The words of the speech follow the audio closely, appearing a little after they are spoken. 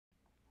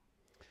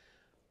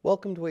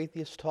Welcome to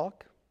Atheists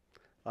Talk.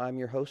 I'm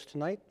your host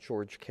tonight,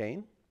 George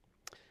Kane,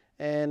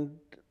 and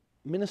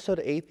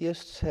Minnesota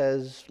Atheists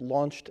has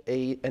launched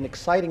an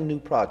exciting new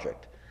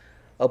project,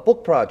 a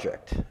book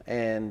project,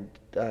 and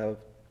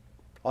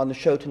on the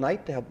show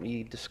tonight to help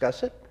me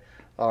discuss it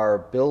are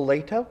Bill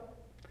Lehto,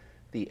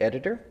 the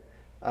editor,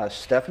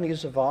 Stephanie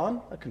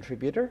Zvan, a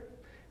contributor,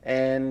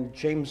 and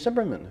James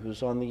Zimmerman,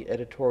 who's on the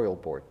editorial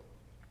board.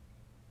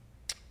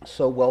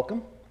 So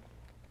welcome,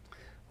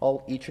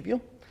 each of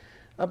you.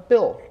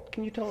 Bill,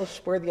 can you tell us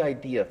where the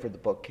idea for the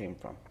book came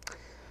from?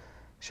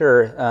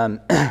 Sure.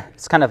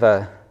 It's kind of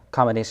a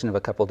combination of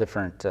a couple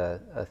different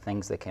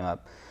things that came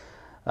up.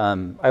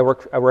 I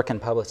work in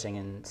publishing,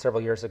 and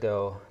several years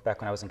ago,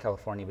 back when I was in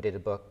California, we did a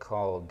book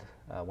called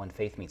When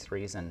Faith Meets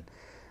Reason,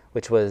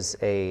 which was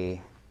an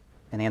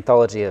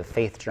anthology of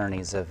faith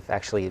journeys of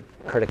actually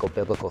critical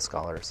biblical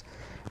scholars.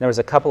 And there was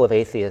a couple of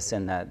atheists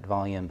in that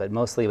volume, but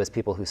mostly it was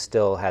people who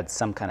still had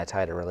some kind of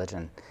tie to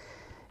religion.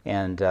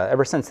 And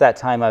ever since that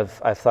time, I've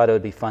thought it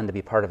would be fun to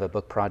be part of a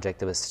book project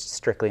that was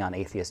strictly on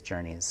atheist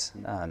journeys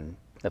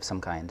of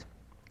some kind.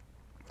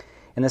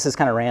 And this is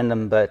kind of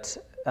random, but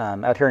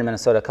out here in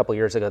Minnesota a couple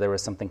years ago, there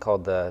was something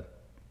called the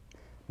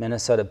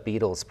Minnesota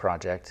Beatles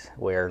Project,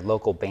 where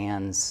local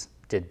bands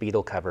did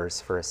Beatle covers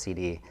for a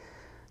CD.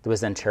 It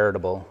was then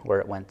charitable, where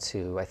it went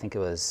to, I think it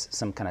was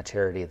some kind of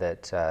charity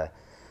that to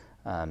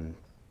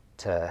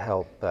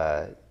help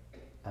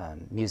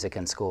music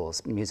in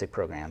schools, music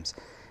programs.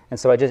 And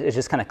so it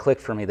just kind of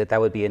clicked for me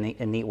that would be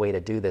a neat way to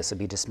do this. It'd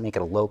be just make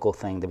it a local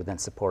thing that would then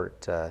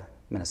support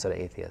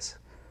Minnesota Atheists. So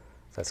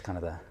that's kind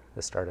of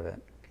the start of it.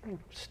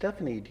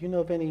 Stephanie, do you know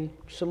of any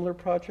similar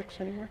projects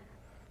anywhere?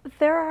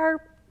 There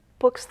are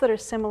books that are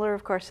similar,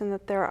 of course, in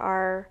that there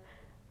are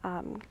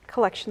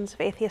collections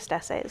of atheist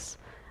essays.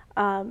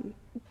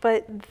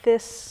 But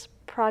this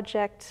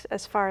project,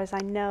 as far as I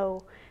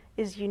know,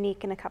 is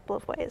unique in a couple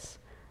of ways.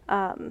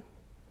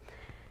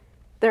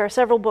 There are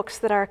several books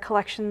that are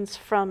collections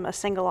from a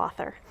single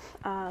author.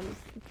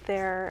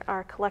 There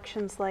are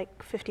collections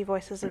like 50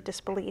 Voices of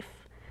Disbelief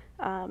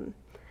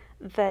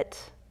that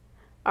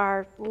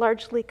are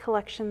largely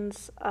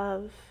collections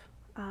of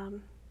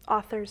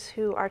authors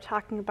who are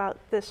talking about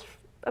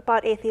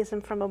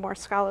atheism from a more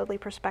scholarly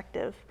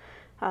perspective,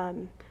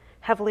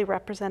 heavily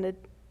represented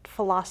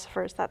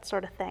philosophers, that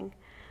sort of thing.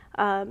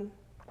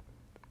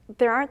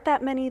 There aren't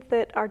that many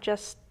that are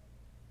just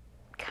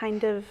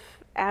kind of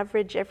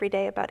average every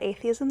day about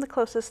atheism. The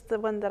closest, the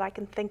one that I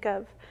can think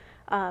of,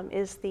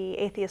 is the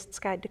Atheist's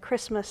Guide to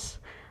Christmas.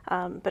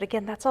 But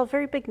again, that's all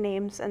very big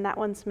names, and that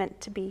one's meant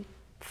to be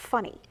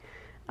funny.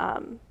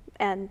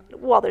 And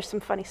while there's some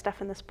funny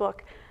stuff in this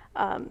book,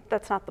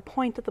 that's not the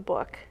point of the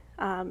book.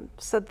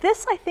 So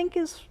this, I think,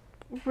 is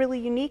really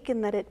unique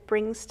in that it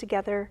brings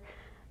together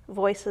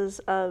voices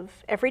of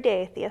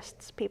everyday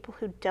atheists, people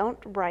who don't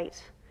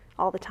write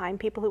all the time,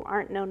 people who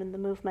aren't known in the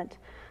movement.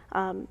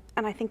 And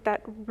I think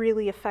that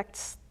really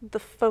affects the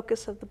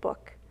focus of the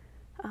book,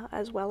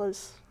 as well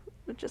as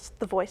just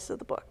the voice of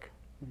the book.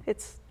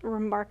 It's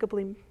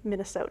remarkably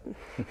Minnesotan.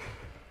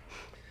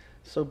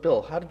 So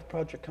Bill, how did the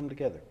project come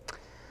together?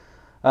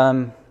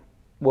 Well,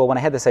 when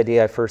I had this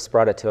idea, I first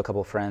brought it to a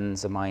couple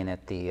friends of mine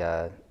at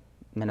the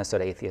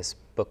Minnesota Atheists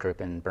book group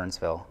in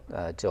Burnsville,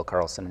 Jill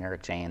Carlson and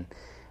Eric Jane,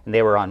 and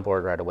they were on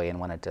board right away and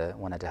wanted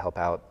to help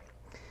out.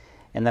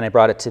 And then I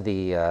brought it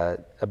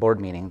to a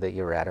board meeting that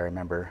you were at, I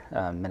remember,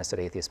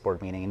 Minnesota Atheist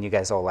board meeting, and you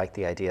guys all liked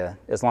the idea,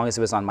 as long as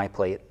it was on my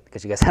plate,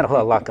 because you guys had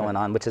a lot going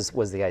on, which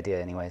was the idea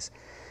anyways.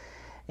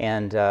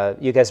 And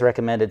you guys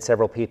recommended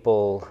several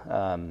people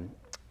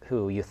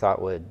who you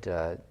thought would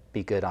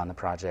be good on the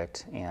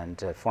project, and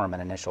form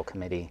an initial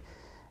committee.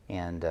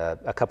 And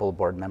a couple of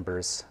board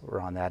members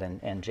were on that,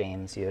 and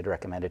James, you had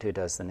recommended, who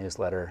does the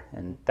newsletter.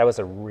 And that was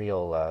a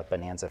real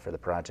bonanza for the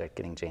project,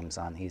 getting James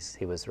on.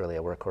 He was really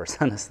a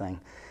workhorse on this thing.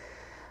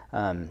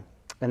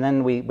 And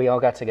then we all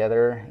got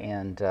together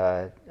and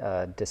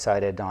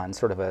decided on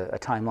sort of a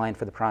timeline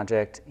for the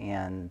project,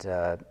 and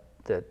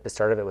the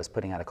start of it was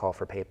putting out a call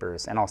for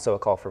papers and also a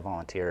call for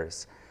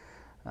volunteers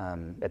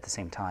at the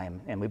same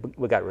time, and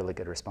we got really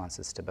good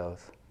responses to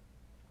both.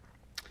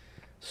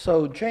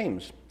 So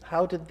James,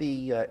 how did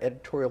the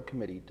editorial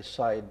committee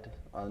decide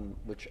on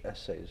which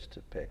essays to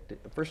pick?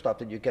 First off,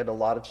 did you get a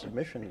lot of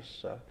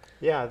submissions?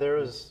 Yeah, there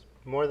was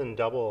more than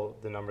double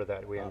the number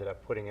that we ended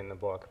up putting in the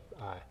book.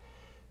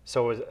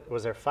 So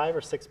was there 5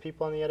 or 6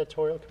 people on the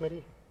editorial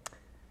committee?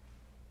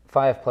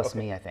 5 plus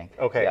me, I think.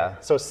 Okay, yeah.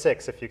 So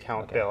 6 if you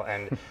count Bill.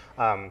 And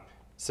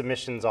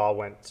submissions all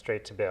went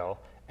straight to Bill,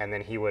 and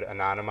then he would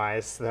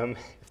anonymize them,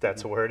 if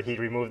that's a word. He'd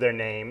remove their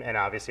name, and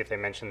obviously if they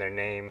mentioned their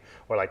name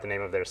or like the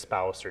name of their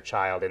spouse or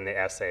child in the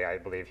essay, I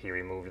believe he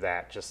removed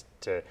that just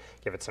to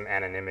give it some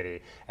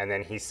anonymity. And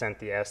then he sent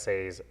the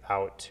essays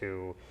out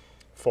to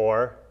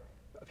 4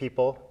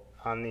 people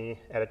on the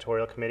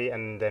editorial committee,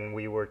 and then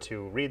we were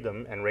to read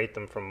them and rate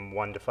them from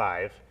 1 to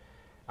 5.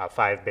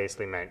 5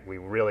 basically meant we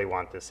really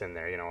want this in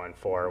there, you know, and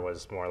 4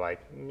 was more like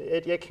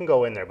it can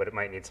go in there, but it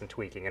might need some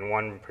tweaking. And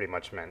 1 pretty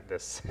much meant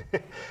this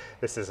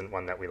this isn't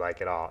one that we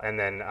like at all. And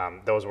then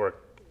those were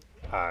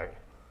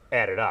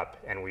added up,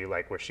 and we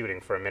were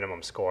shooting for a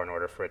minimum score in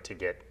order for it to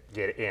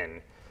get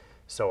in.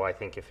 So I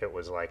think if it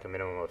was like a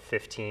minimum of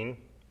 15,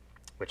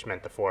 which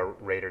meant the 4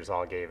 raters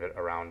all gave it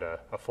around a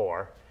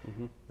 4,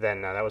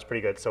 then that was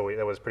pretty good. So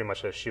that was pretty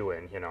much a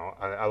shoo-in, you know.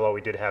 Although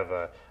we did have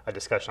a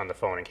discussion on the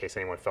phone in case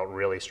anyone felt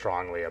really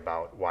strongly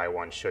about why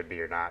one should be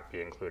or not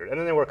be included. And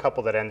then there were a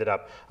couple that ended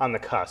up on the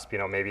cusp, you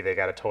know, maybe they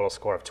got a total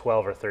score of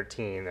 12 or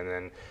 13, and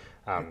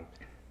then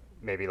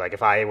maybe like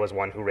if I was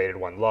one who rated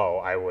one low,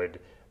 I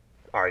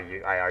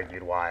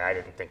argued why I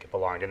didn't think it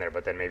belonged in there,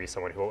 but then maybe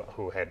someone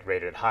who had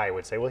rated it high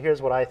would say, well,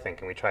 here's what I think,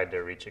 and we tried to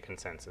reach a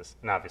consensus,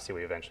 and obviously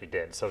we eventually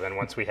did. So then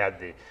once we had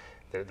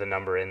the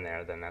number in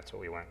there, then that's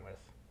what we went with.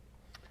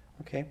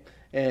 Okay,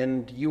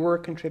 and you were a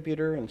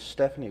contributor, and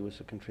Stephanie was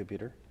a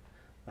contributor.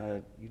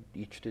 You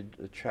each did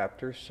a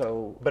chapter,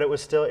 so... But it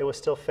was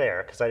still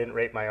fair, because I didn't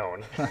rate my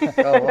own. Oh,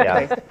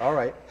 okay, Yeah. All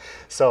right.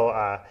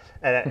 So,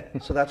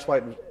 so that's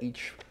why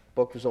each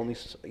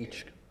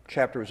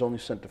chapter was only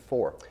sent to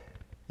 4.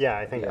 Yeah,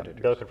 I think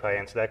Bill could probably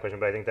answer that question,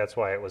 but I think that's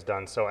why it was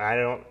done. So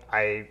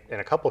in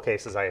a couple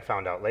cases I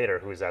found out later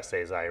whose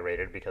essays I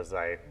rated, because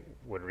I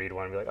would read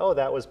one and be like, oh,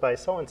 that was by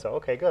so-and-so.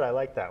 Okay, good, I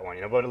like that one.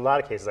 You know, but in a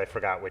lot of cases I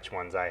forgot which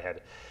ones I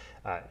had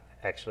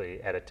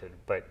actually edited.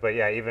 But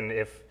yeah, even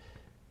if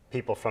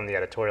people from the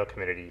editorial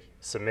committee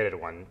submitted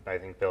one, I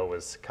think Bill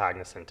was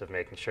cognizant of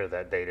making sure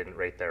that they didn't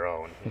rate their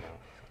own. You know.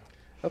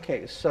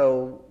 Okay,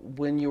 so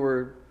when you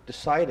were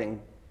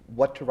deciding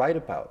what to write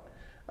about,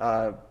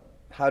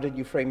 how did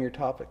you frame your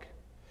topic?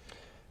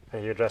 Are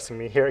you addressing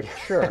me here again?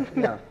 Sure,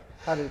 yeah.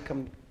 How did you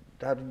put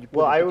it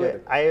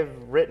together? I have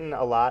written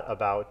a lot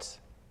about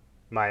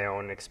my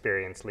own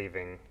experience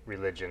leaving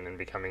religion and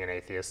becoming an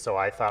atheist, so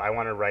I thought I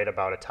want to write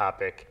about a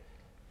topic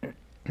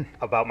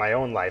about my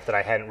own life that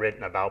I hadn't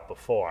written about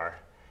before.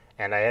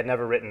 And I had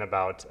never written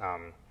about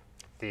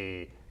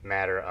the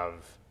matter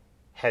of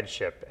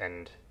headship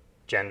and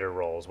gender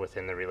roles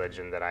within the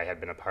religion that I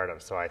had been a part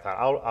of. So I thought,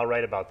 I'll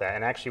write about that.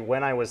 And actually,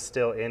 when I was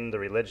still in the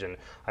religion,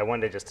 I one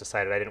day just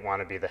decided I didn't want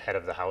to be the head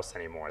of the house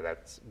anymore.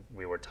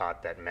 We were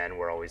taught that men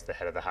were always the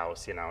head of the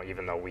house, you know,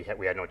 even though we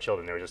had no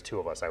children, there were just 2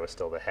 of us, I was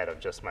still the head of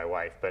just my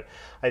wife. But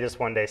I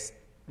just one day,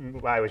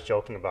 I was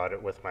joking about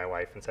it with my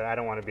wife and said, I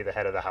don't want to be the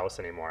head of the house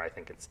anymore, I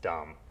think it's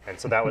dumb. And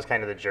so that was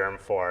kind of the germ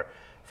for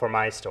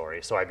my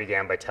story. So I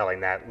began by telling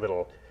that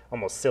little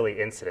almost silly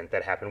incident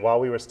that happened while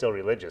we were still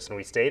religious, and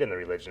we stayed in the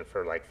religion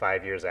for like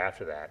 5 years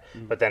after that.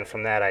 But then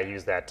from that, I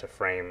used that to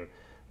frame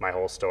my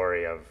whole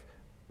story of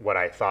what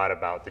I thought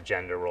about the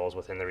gender roles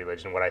within the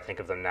religion, what I think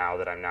of them now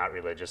that I'm not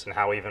religious, and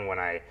how even when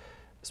I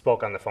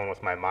spoke on the phone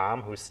with my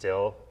mom, who's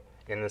still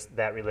in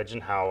that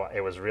religion, how it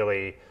was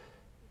really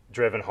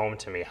driven home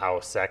to me how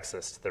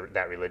sexist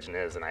that religion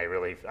is. And I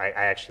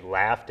actually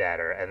laughed at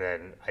her, and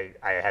then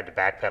I had to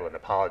backpedal and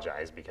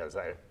apologize, because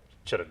I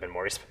should have been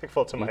more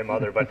respectful to my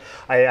mother, but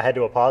I had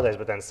to apologize,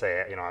 but then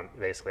say, you know,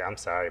 I'm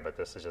sorry, but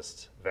this is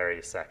just very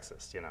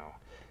sexist, you know.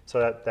 So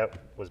that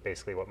was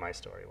basically what my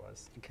story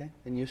was. Okay,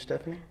 and you,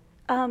 Stephanie?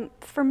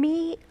 For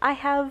me, I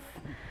have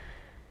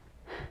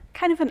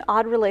kind of an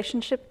odd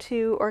relationship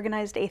to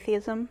organized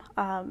atheism.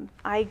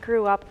 I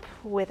grew up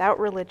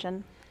without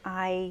religion.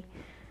 I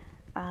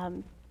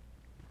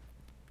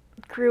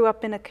grew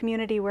up in a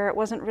community where it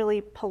wasn't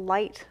really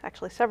polite,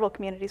 actually several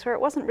communities, where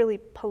it wasn't really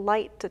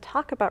polite to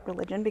talk about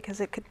religion because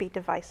it could be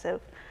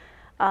divisive.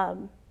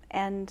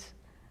 And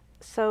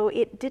so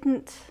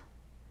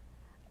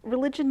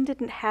religion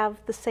didn't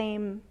have the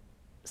same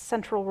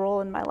central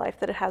role in my life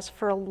that it has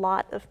for a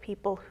lot of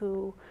people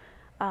who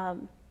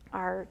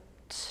are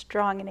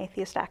strong in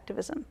atheist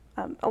activism.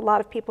 A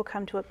lot of people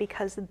come to it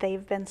because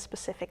they've been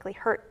specifically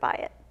hurt by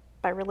it,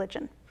 by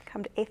religion.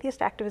 Come to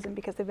atheist activism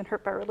because they've been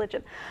hurt by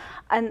religion.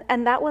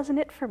 And that wasn't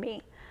it for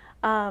me.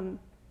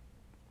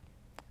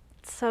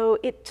 So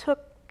it took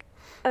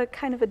a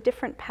kind of a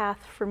different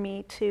path for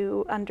me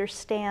to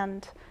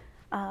understand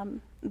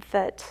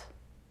that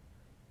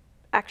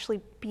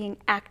actually being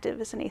active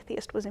as an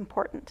atheist was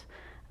important.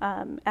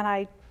 And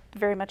I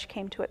very much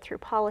came to it through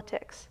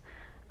politics.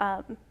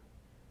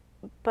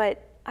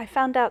 But I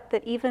found out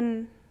that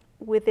even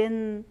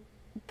within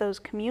those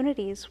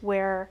communities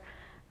where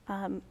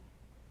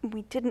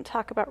we didn't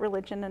talk about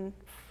religion, and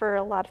for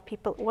a lot of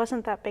people it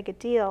wasn't that big a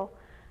deal,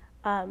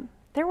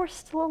 there were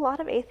still a lot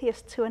of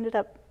atheists who ended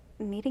up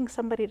needing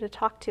somebody to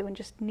talk to and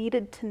just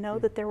needed to know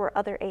that there were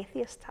other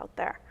atheists out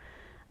there.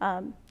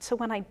 So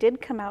when I did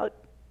come out,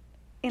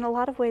 in a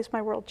lot of ways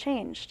my world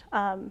changed.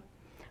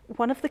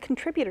 One of the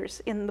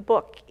contributors in the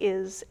book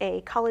is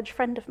a college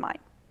friend of mine.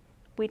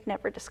 We'd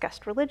never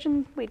discussed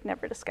religion, we'd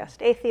never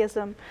discussed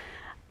atheism,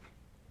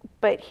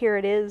 but here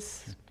it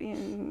is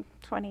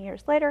 20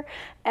 years later,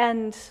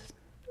 and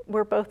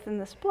we're both in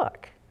this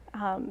book.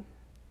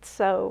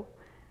 So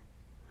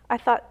I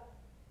thought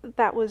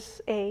that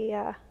was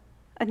a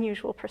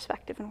unusual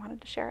perspective and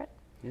wanted to share it.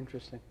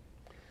 Interesting.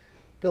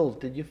 Bill,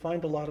 did you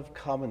find a lot of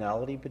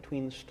commonality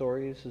between the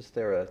stories? Is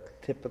there a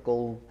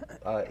typical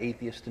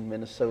atheist in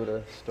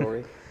Minnesota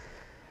story?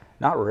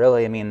 Not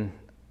really. I mean,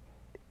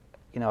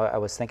 you know, I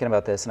was thinking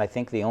about this, and I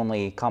think the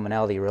only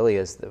commonality really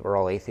is that we're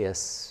all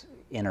atheists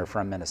in or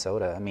from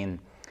Minnesota. I mean,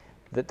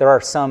 there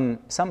are some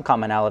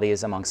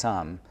commonalities among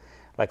some.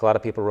 Like a lot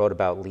of people wrote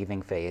about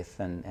leaving faith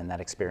and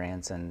that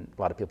experience, and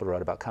a lot of people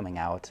wrote about coming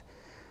out.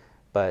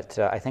 But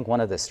I think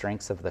one of the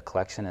strengths of the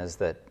collection is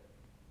that,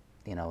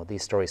 you know,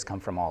 these stories come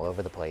from all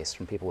over the place,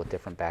 from people with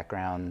different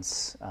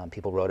backgrounds.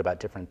 People wrote about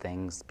different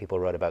things. People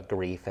wrote about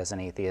grief as an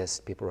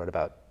atheist. People wrote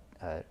about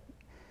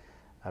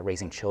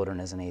raising children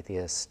as an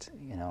atheist,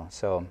 you know.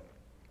 So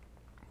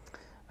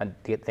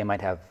they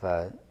might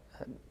have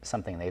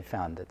something they've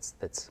found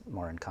that's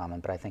more in common,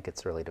 but I think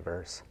it's really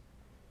diverse.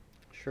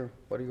 Sure.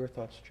 What are your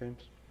thoughts,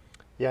 James?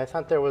 Yeah, I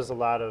thought there was a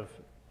lot of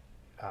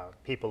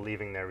people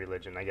leaving their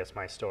religion. I guess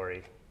my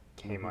story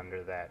came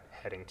under that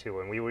heading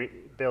too. And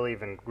Bill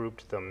even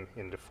grouped them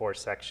into 4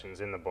 sections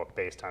in the book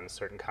based on a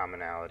certain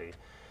commonality.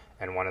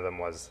 And one of them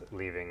was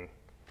leaving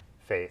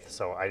faith.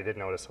 So I did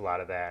notice a lot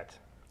of that.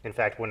 In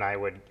fact, when I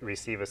would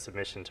receive a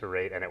submission to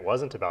rate and it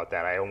wasn't about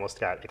that, I almost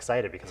got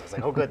excited because I was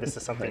like, oh good, this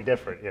is something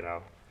different, you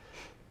know.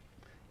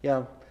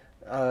 Yeah.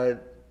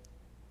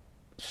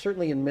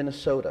 Certainly in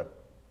Minnesota,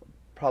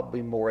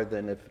 probably more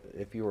than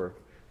if you were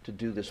to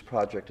do this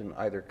project in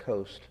either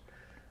coast.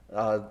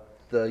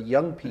 The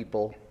young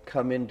people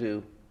come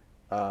into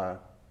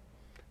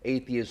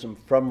atheism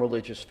from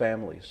religious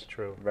families.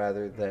 True.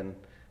 Rather than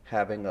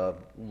having a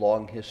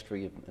long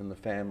history in the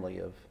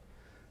family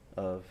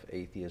of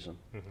atheism.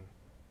 Mm-hmm.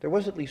 There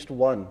was at least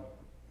one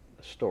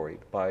story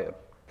by a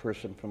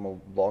person from a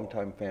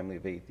longtime family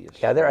of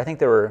atheists. Yeah, I think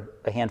there were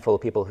a handful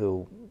of people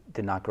who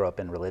did not grow up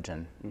in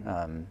religion,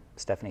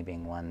 Stephanie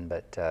being one,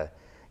 but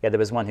yeah, there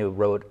was one who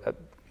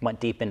went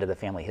deep into the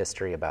family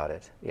history about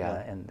it,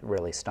 and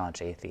really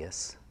staunch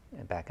atheists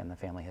back in the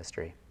family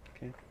history.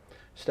 Okay.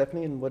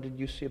 Stephanie, and what did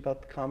you see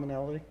about the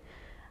commonality?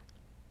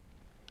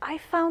 I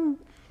found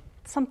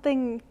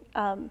something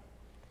kind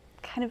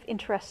of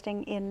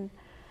interesting in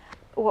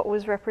what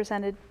was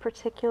represented,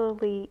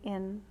 particularly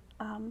in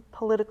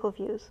political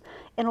views.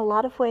 In a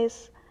lot of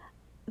ways,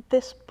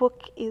 this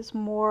book is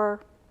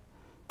more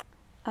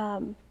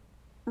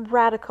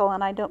radical,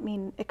 and I don't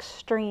mean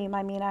extreme,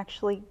 I mean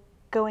actually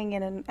going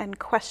in and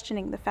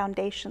questioning the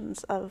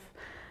foundations of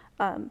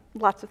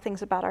lots of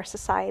things about our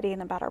society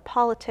and about our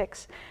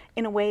politics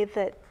in a way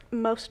that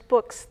most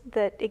books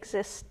that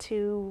exist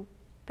to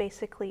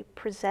basically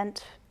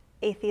present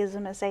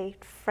atheism as a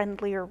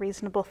friendly or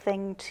reasonable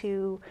thing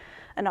to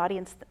an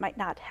audience that might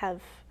not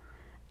have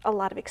a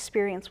lot of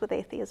experience with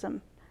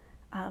atheism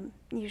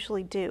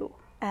usually do.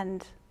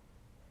 And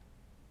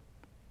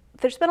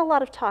there's been a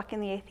lot of talk in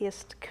the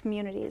atheist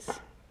communities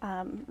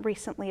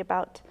recently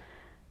about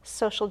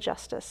social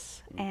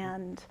justice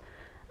and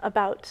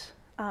about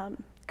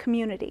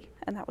community,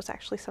 and that was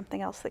actually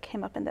something else that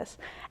came up in this.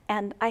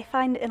 And I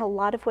find in a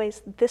lot of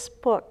ways this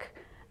book,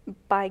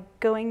 by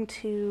going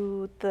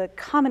to the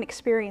common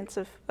experience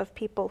of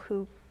people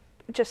who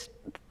just,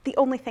 the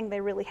only thing they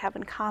really have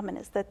in common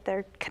is that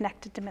they're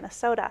connected to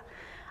Minnesota,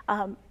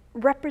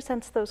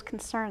 represents those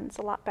concerns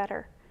a lot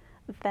better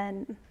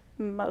than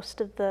most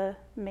of the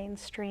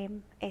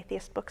mainstream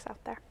atheist books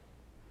out there.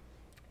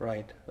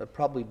 Right,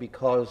 probably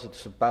because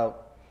it's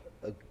about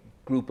a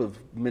group of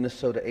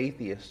Minnesota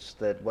atheists,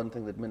 that one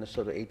thing that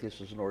Minnesota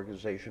Atheists as an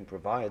organization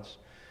provides,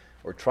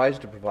 or tries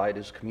to provide,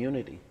 is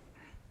community,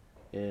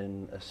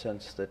 in a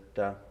sense that,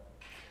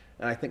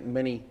 and I think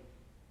many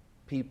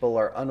people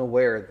are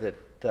unaware that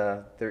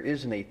there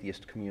is an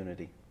atheist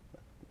community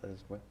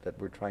that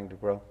we're trying to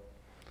grow.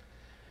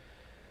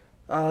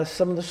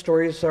 Some of the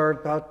stories are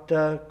about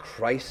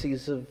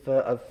crises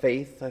of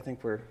faith. I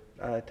think we're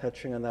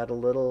touching on that a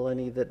little.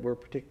 Any that were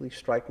particularly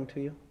striking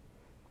to you?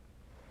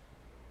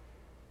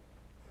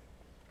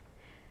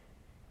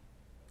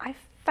 I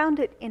found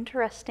it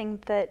interesting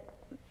that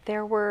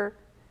there were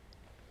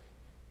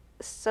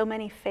so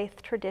many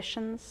faith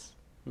traditions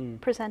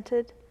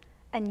presented,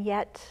 and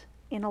yet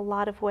in a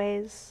lot of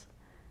ways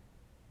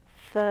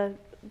the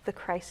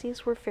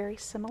crises were very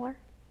similar.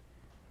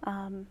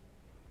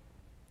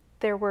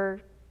 There were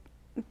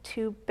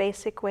 2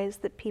 basic ways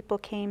that people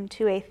came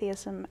to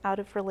atheism out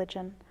of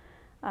religion,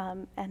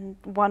 and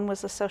one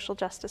was a social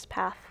justice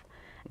path,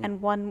 and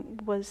one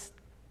was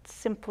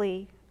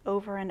simply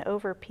over and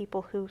over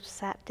people who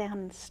sat down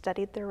and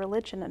studied their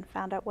religion and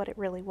found out what it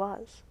really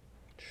was.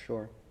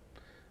 Sure.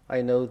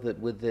 I know that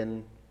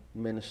within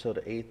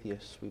Minnesota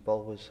Atheists, we've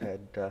always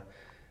had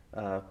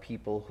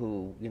people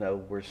who, you know,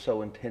 were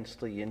so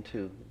intensely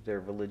into their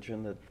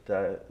religion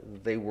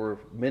that they were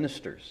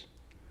ministers,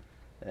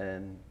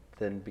 and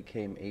then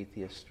became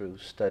atheists through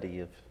study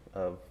of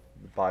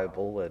the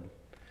Bible and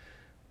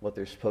what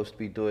they're supposed to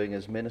be doing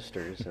as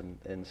ministers, and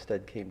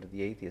instead came to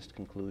the atheist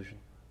conclusion.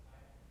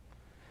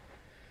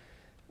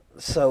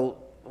 So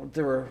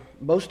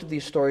most of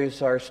these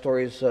stories are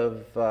stories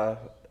of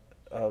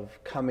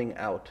coming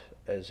out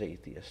as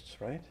atheists,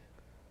 right?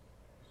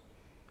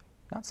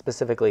 Not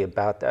specifically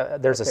about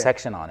that. There's a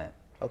section on it.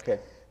 Okay.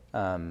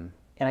 And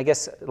I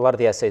guess a lot of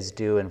the essays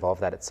do involve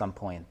that at some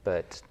point,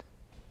 but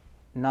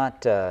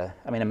Not, I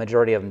mean, a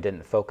majority of them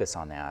didn't focus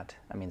on that.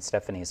 I mean,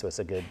 Stephanie's was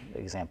a good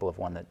example of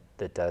one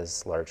that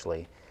does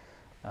largely.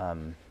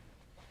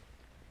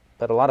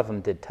 But a lot of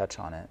them did touch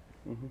on it.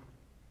 Mm-hmm.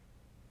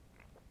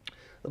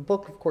 The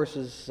book, of course,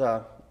 is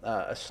a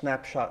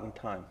snapshot in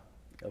time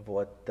of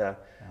what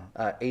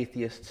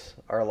atheists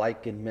are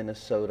like in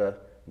Minnesota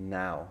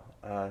now.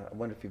 I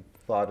wonder if you've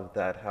thought of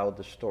that, how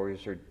the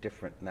stories are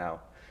different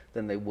now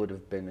than they would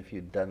have been if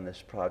you'd done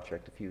this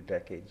project a few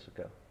decades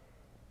ago.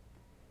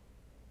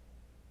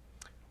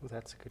 Well,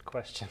 that's a good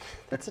question.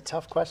 That's a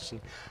tough question.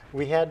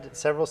 We had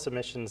several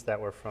submissions that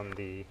were from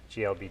the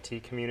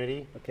GLBT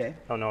community. Okay.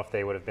 I don't know if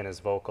they would have been as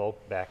vocal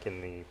back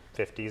in the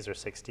 50s or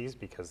 60s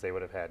because they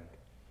would have had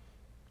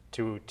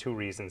two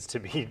reasons to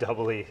be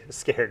doubly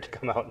scared to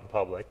come out in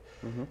public.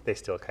 Mm-hmm. They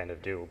still kind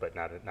of do, but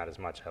not as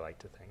much, I like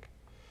to think.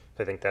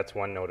 So I think that's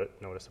one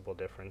noticeable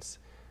difference.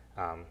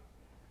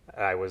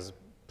 I was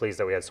pleased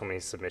that we had so many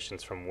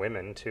submissions from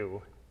women,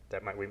 too,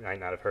 that we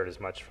might not have heard as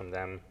much from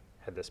them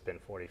had this been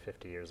 40,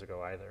 50 years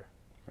ago either.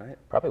 Right.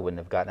 Probably wouldn't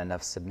have gotten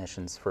enough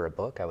submissions for a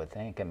book, I would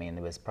think. I mean,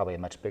 it was probably a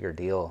much bigger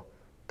deal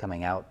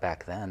coming out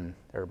back then,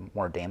 or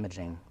more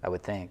damaging, I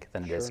would think,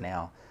 than it is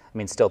now. I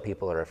mean, still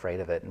people are afraid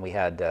of it. And we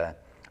had,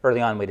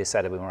 early on we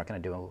decided we weren't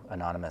going to do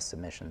anonymous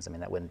submissions. I mean,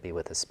 that wouldn't be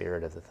with the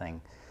spirit of the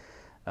thing.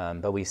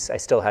 But I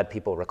still had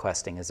people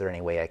requesting, is there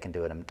any way I can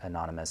do it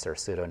anonymous or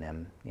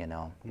pseudonym, you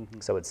know? Mm-hmm.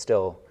 So it's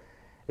still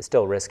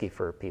risky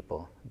for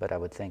people, but I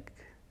would think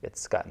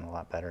it's gotten a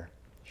lot better.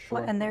 Sure.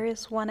 Well, and there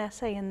is one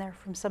essay in there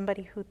from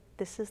somebody who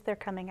this is their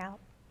coming out.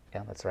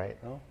 Yeah, that's right.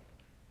 Oh.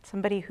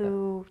 Somebody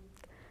who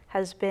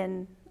has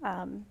been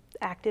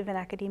active in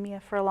academia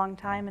for a long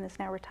time and is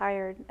now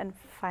retired and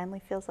finally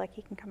feels like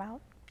he can come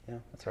out. Yeah,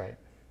 that's right.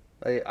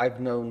 I've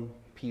known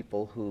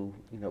people who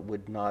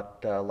would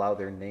not allow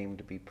their name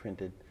to be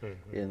printed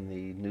mm-hmm. in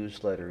the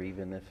newsletter,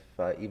 even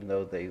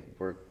though they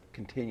were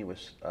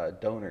continuous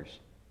donors,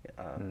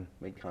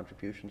 made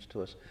contributions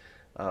to us.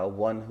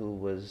 One who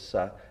was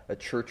a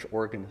church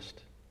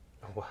organist.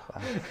 Oh,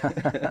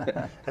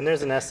 wow. And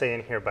there's an essay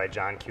in here by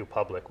John Q.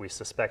 Public. We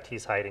suspect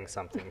he's hiding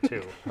something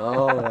too.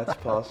 Oh, that's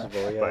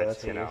possible. Yeah, but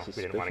that's we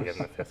didn't want to give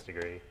him the 5th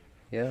degree.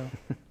 Yeah.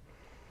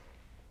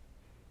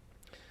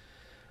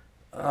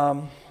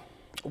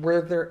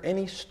 Were there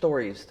any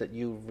stories that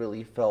you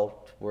really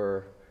felt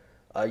were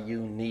a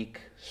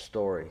unique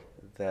story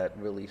that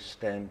really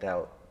stand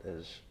out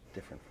as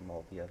different from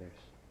all the others?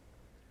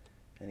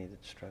 Any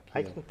that struck you?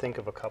 I can think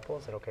of a couple.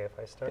 Is it okay if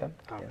I start?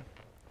 Yeah.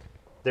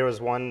 There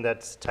was one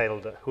that's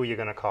titled "Who You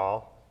Gonna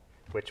Call,"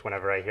 which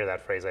whenever I hear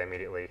that phrase, I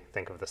immediately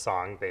think of the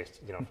song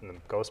based, from the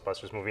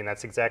Ghostbusters movie, and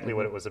that's exactly mm-hmm.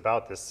 what it was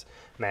about. This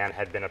man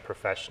had been a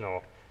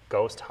professional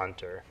ghost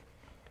hunter,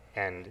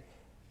 and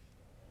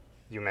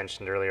you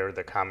mentioned earlier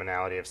the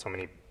commonality of so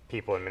many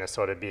people in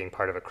Minnesota being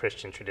part of a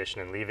Christian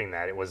tradition and leaving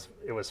that. It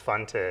was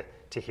fun to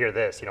hear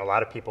this. A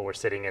lot of people were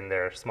sitting in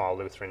their small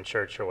Lutheran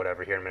church or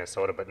whatever here in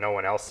Minnesota, but no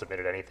one else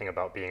submitted anything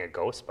about being a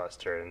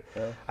Ghostbuster.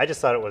 And I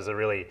just thought it was a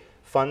really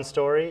fun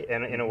story,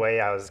 and in a way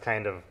I was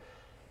kind of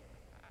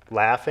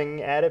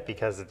laughing at it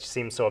because it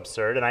seemed so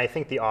absurd. And I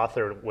think the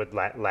author would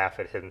laugh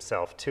at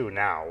himself too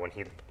now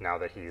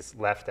that he's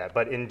left that.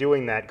 But in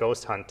doing that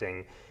ghost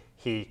hunting,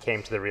 he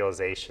came to the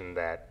realization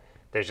that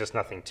there's just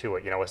nothing to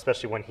it,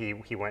 especially when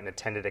he went and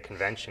attended a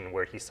convention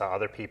where he saw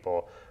other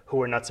people who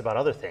were nuts about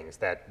other things,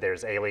 that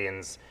there's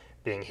aliens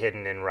being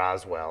hidden in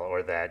Roswell,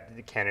 or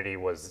that Kennedy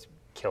was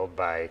killed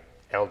by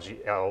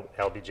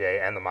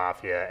LBJ and the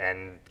Mafia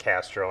and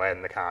Castro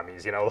and the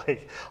commies,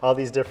 like all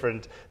these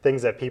different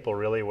things that people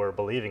really were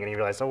believing. And he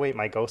realized, oh wait,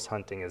 my ghost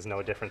hunting is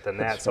no different than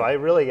that. That's so right. I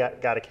really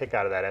got a kick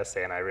out of that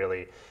essay, and I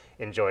really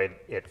enjoyed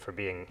it for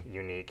being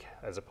unique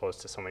as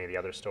opposed to so many of the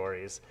other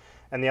stories.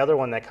 And the other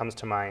one that comes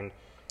to mind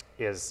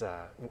is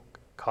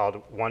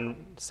called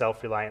One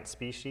Self-Reliant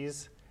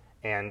Species,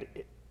 and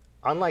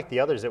unlike the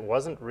others, it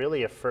wasn't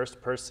really a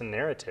first-person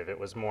narrative. It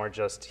was more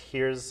just,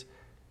 here's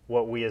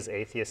what we as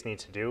atheists need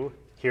to do.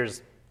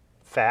 Here's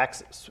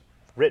facts,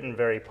 written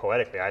very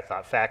poetically, I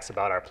thought, facts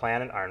about our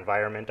planet, our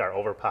environment, our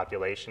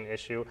overpopulation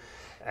issue,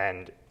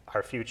 and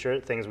our future,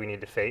 things we need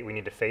to face. We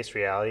need to face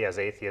reality. As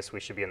atheists, we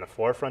should be in the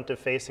forefront of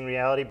facing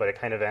reality, but it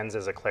kind of ends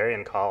as a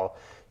clarion call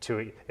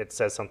to, it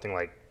says something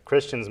like,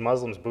 Christians,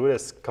 Muslims,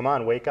 Buddhists, come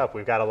on, wake up.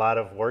 We've got a lot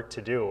of work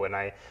to do. And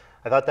I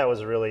thought that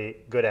was a really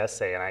good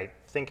essay. And I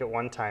think at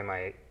one time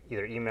I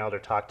either emailed or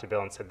talked to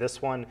Bill and said,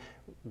 this one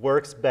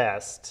works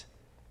best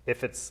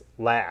if it's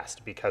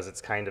last, because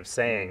it's kind of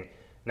saying,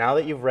 now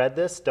that you've read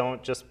this,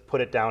 don't just put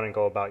it down and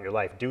go about your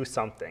life. Do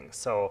something.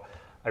 So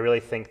I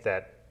really think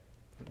that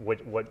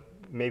what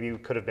maybe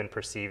could have been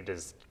perceived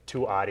as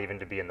too odd even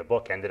to be in the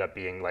book ended up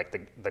being like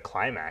the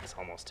climax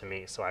almost to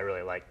me. So I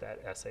really liked that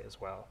essay as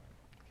well.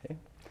 Okay.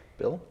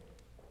 Bill?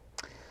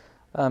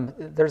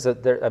 There's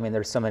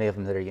so many of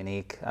them that are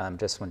unique.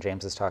 Just when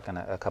James was talking,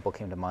 a couple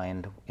came to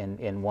mind.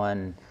 In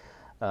one,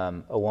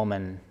 a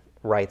woman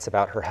writes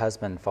about her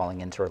husband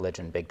falling into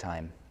religion big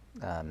time,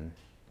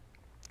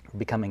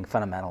 becoming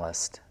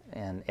fundamentalist,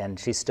 and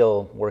she's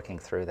still working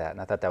through that.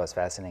 And I thought that was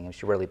fascinating. And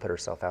she really put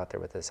herself out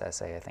there with this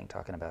essay, I think,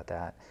 talking about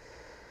that.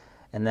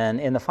 And then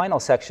in the final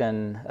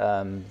section,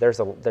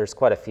 there's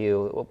quite a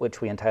few,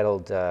 which we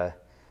entitled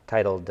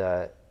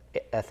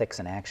Ethics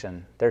in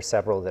Action. There's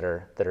several that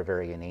are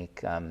very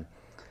unique.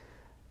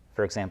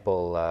 For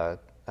example,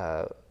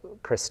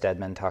 Chris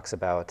Stedman talks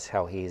about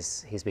how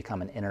he's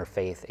become an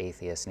interfaith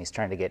atheist, and he's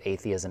trying to get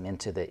atheism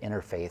into the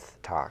interfaith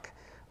talk,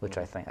 which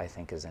I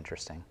think is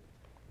interesting.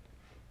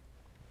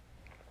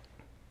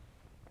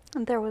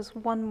 And there was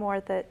one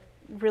more that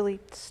really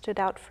stood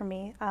out for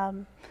me.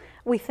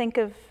 We think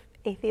of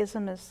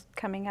atheism as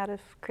coming out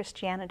of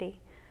Christianity,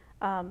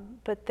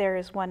 but there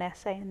is one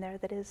essay in there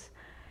that is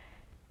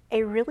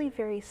a really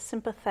very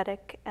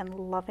sympathetic and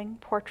loving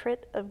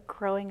portrait of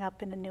growing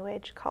up in a New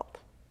Age cult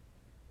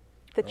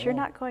that you're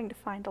not going to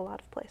find a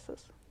lot of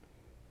places.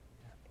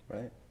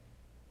 Right.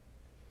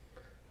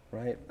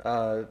 Right.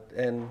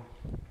 And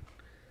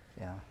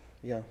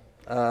yeah.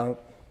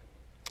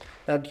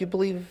 Now, do you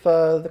believe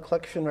the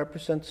collection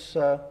represents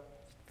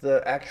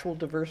the actual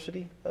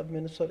diversity of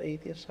Minnesota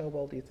atheists? How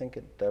well do you think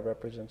it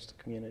represents the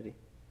community?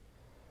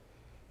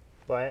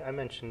 Well, I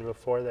mentioned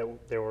before that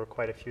there were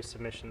quite a few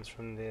submissions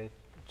from the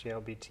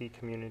GLBT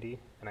community,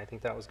 and I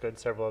think that was good.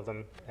 Several of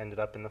them ended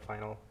up in the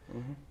final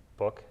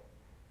book,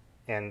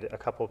 and a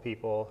couple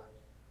people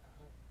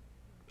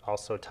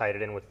also tied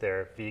it in with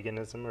their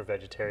veganism or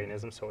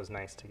vegetarianism, so it was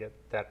nice to get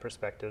that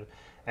perspective.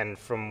 And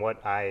from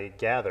what I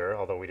gather,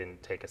 although we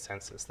didn't take a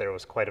census, there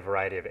was quite a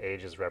variety of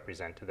ages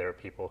represented. There were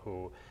people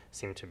who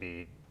seem to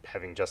be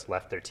having just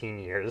left their teen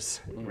years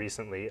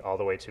recently, all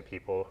the way to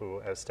people who,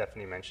 as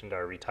Stephanie mentioned,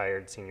 are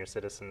retired senior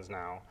citizens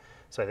now.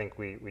 So I think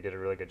we did a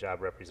really good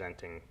job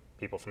representing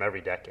people from every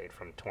decade,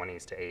 from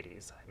 20s to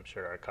 80s, I'm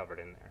sure are covered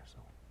in there. So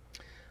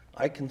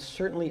I can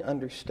certainly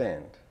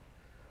understand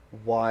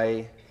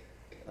why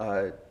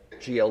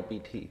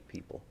GLBT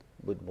people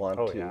would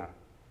want to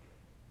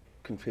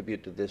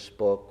contribute to this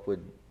book,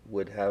 would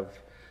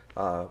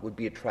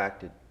be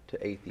attracted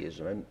to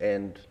atheism,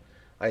 and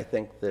I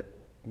think that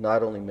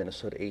not only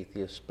Minnesota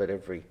Atheists, but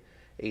every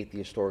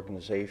atheist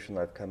organization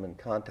I've come in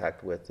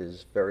contact with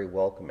is very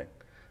welcoming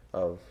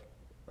of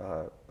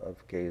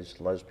gays,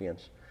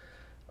 lesbians.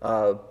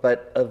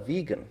 But a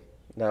vegan,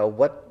 now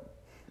what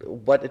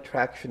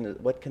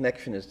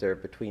connection is there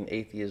between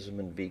atheism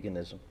and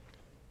veganism?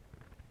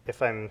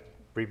 if I'm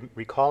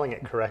recalling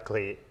it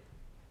correctly,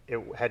 it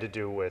had to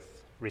do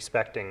with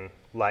respecting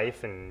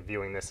life and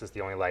viewing this as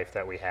the only life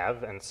that we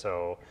have, and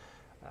so,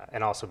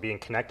 and also being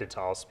connected to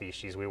all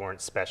species. We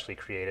weren't specially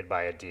created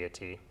by a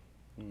deity,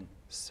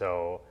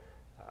 so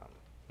I'm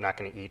not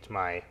going to eat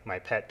my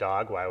pet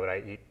dog. Why would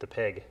I eat the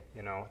pig?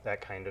 You know,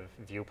 that kind of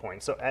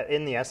viewpoint. So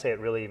in the essay, it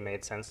really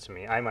made sense to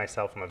me. I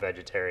myself am a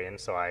vegetarian,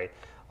 so I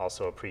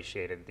also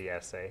appreciated the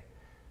essay.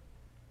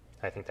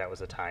 I think that was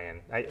a tie-in.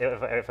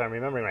 If I'm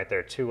remembering right, there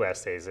are two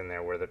essays in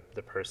there where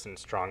the person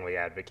strongly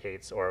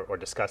advocates or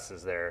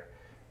discusses their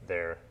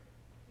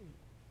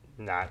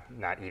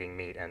not eating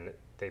meat, and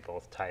they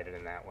both tied it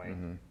in that way.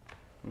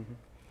 Mm-hmm. Mm-hmm.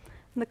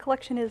 And the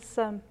collection is,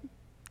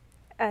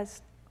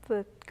 as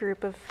the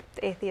group of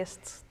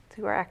atheists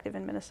who are active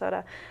in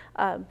Minnesota,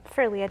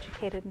 fairly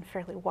educated and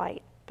fairly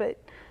white,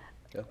 but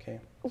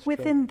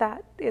within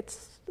that,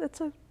 it's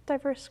a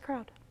diverse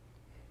crowd.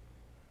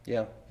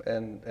 Yeah,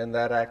 and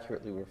that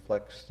accurately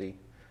reflects the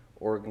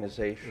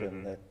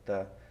organization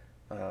that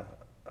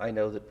I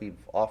know that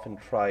we've often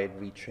tried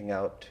reaching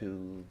out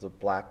to the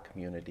black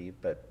community,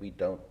 but we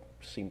don't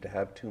seem to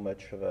have too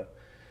much of a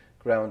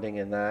grounding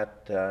in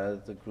that.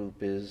 The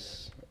group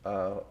is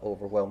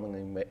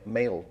overwhelmingly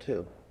male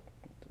too,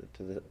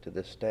 to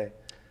this day.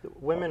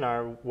 Women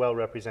are well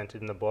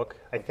represented in the book.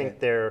 I think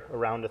they're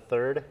around a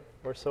third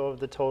or so of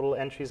the total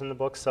entries in the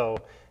book, so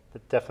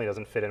it definitely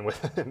doesn't fit in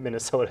with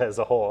Minnesota as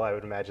a whole. I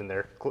would imagine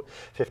they're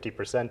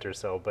 50% or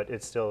so, but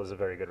it still is a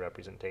very good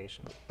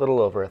representation. A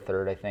little over a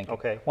third, I think.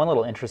 Okay. One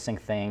little interesting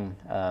thing,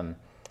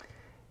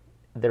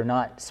 they're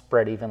not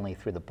spread evenly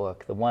through the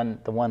book. The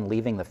one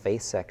leaving the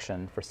faith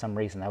section, for some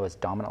reason, that was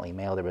dominantly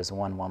male. There was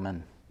one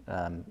woman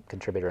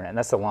contributor, and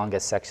that's the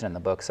longest section in the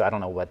book. So I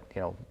don't know what,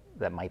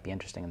 that might be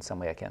interesting in some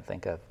way I can't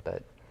think of,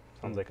 but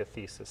sounds like a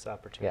thesis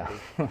opportunity.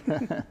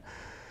 Yeah.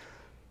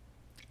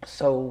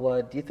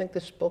 So do you think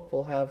this book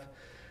will have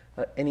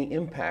any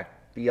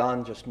impact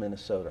beyond just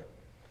Minnesota?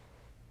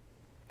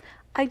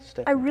 I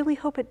really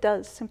hope it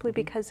does, simply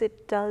because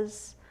it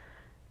does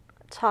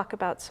talk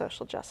about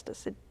social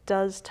justice. It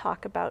does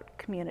talk about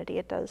community.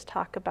 It does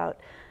talk about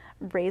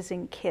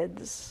raising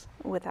kids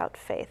without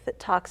faith. It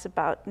talks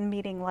about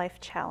meeting life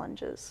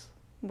challenges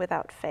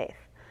without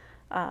faith.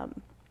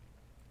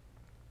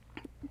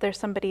 There's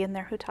somebody in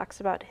there who talks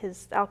about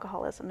his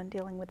alcoholism and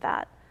dealing with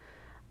that.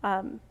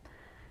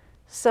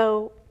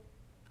 So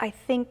I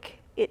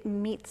think it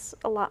meets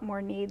a lot more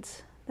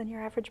needs than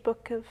your average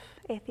book of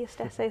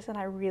atheist essays, and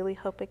I really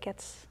hope it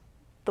gets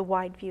the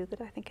wide view that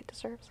I think it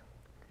deserves.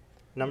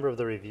 A number of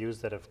the reviews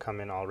that have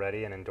come in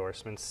already and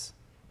endorsements,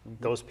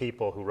 those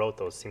people who wrote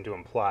those seem to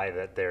imply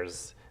that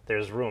there's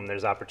room,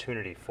 there's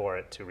opportunity for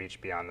it to reach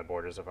beyond the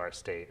borders of our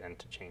state and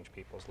to change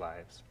people's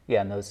lives.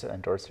 Yeah, and those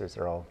endorsers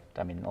are all,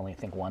 I mean, only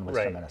think one was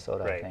from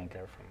Minnesota, I think.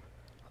 They're from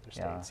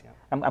other states.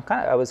 Yeah.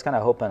 I was kind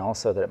of hoping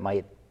also that it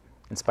might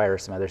inspire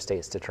some other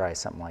states to try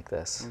something like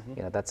this.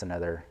 You know, that's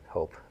another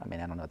hope. I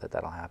mean, I don't know that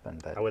that'll happen,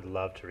 but I would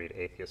love to read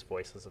Atheist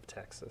Voices of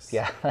Texas.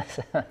 yeah,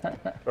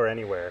 Or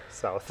anywhere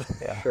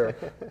south. yeah. Sure.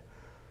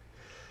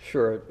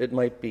 Sure. It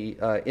might be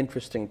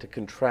interesting to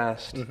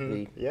contrast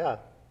Yeah.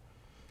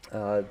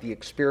 the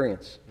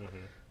experience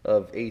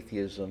of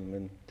atheism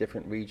in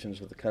different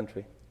regions of the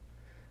country.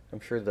 I'm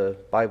sure the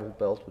Bible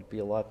Belt would be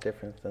a lot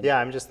different than... Yeah,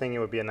 I'm just thinking it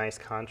would be a nice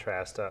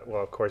contrast.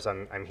 Well, of course,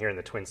 I'm here in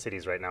the Twin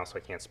Cities right now, so I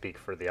can't speak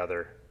for the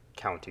other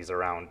counties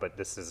around, but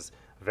this is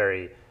a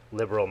very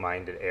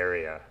liberal-minded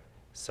area,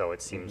 so it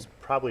seems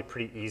probably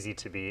pretty easy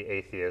to be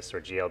atheist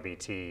or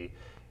GLBT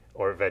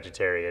or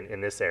vegetarian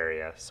in this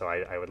area, so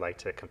I would like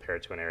to compare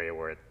it to an area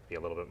where it'd be a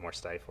little bit more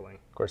stifling.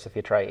 Of course, if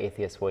you try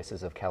Atheist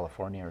Voices of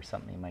California or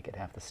something, you might get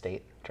half the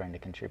state trying to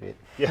contribute.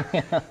 Yeah,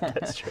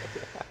 that's true.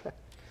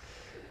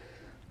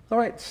 All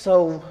right,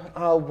 so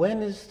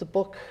when is the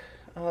book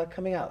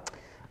coming out?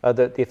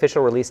 The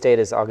official release date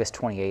is August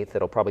 28th.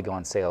 It'll probably go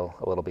on sale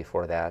a little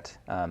before that.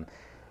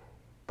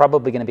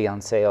 Probably going to be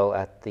on sale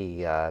at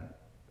the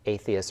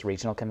Atheist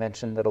Regional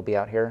Convention that'll be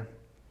out here.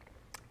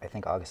 I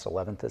think August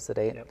 11th is the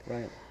date. Yep.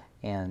 Right.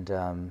 And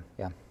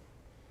yeah.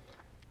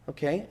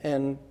 Okay,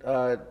 and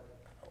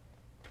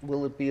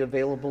will it be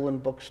available in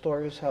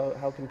bookstores?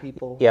 How can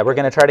people... Yeah, we're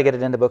going to try to get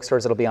it into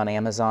bookstores. It'll be on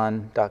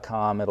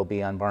Amazon.com. It'll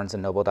be on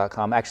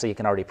BarnesandNoble.com. Actually, you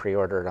can already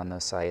pre-order it on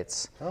those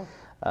sites. Oh.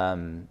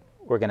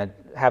 We're going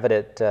to have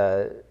it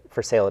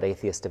for sale at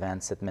Atheist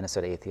events, at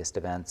Minnesota Atheist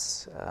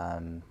events.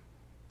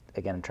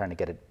 Again, I'm trying to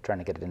get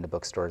it into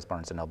bookstores,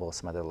 Barnes and Noble,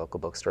 some other local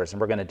bookstores.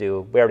 And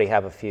we already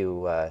have a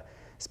few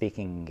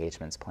speaking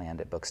engagements planned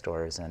at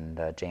bookstores,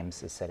 and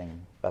James is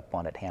setting up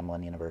one at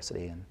Hamline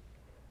University. And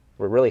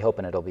we're really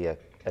hoping it'll be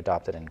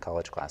adopted in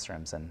college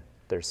classrooms, and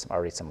there's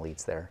already some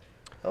leads there.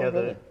 Oh, Yeah,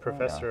 really? the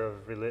professor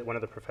of one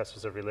of the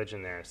professors of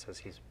religion there says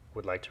he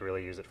would like to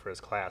really use it for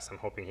his class. I'm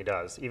hoping he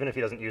does. Even if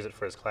he doesn't use it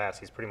for his class,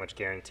 he's pretty much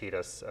guaranteed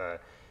us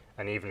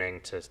an evening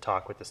to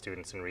talk with the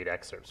students and read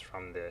excerpts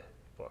from the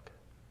book.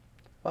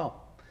 Wow.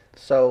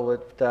 So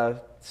it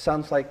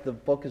sounds like the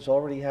book is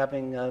already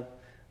having a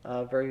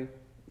very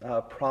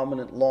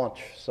prominent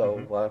launch.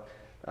 So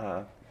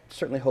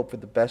certainly hope for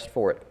the best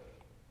for it.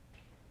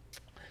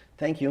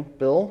 Thank you,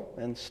 Bill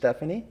and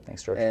Stephanie.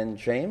 Thanks, George. And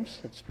James.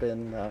 It's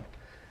been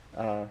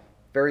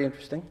very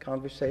interesting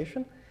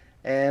conversation.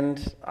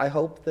 And I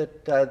hope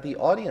that the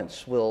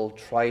audience will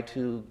try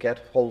to get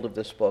hold of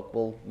this book.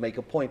 We'll make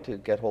a point to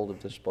get hold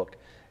of this book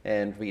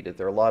and read it.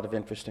 There are a lot of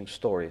interesting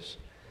stories.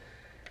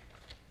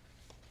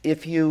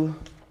 If you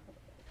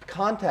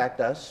contact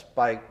us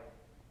by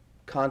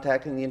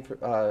contacting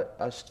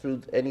us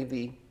through any of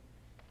the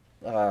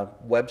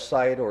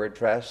website or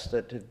address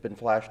that have been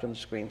flashed on the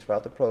screen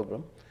throughout the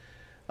program,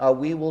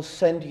 we will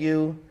send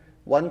you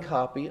one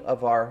copy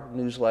of our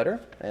newsletter,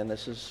 and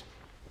this is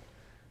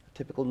a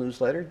typical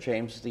newsletter.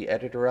 James is the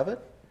editor of it.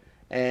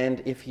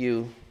 And if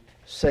you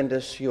send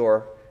us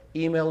your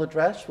email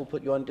address, we'll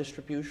put you on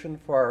distribution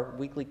for our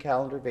weekly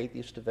calendar of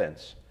atheist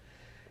events.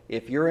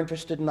 If you're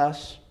interested in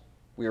us,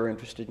 we are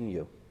interested in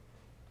you.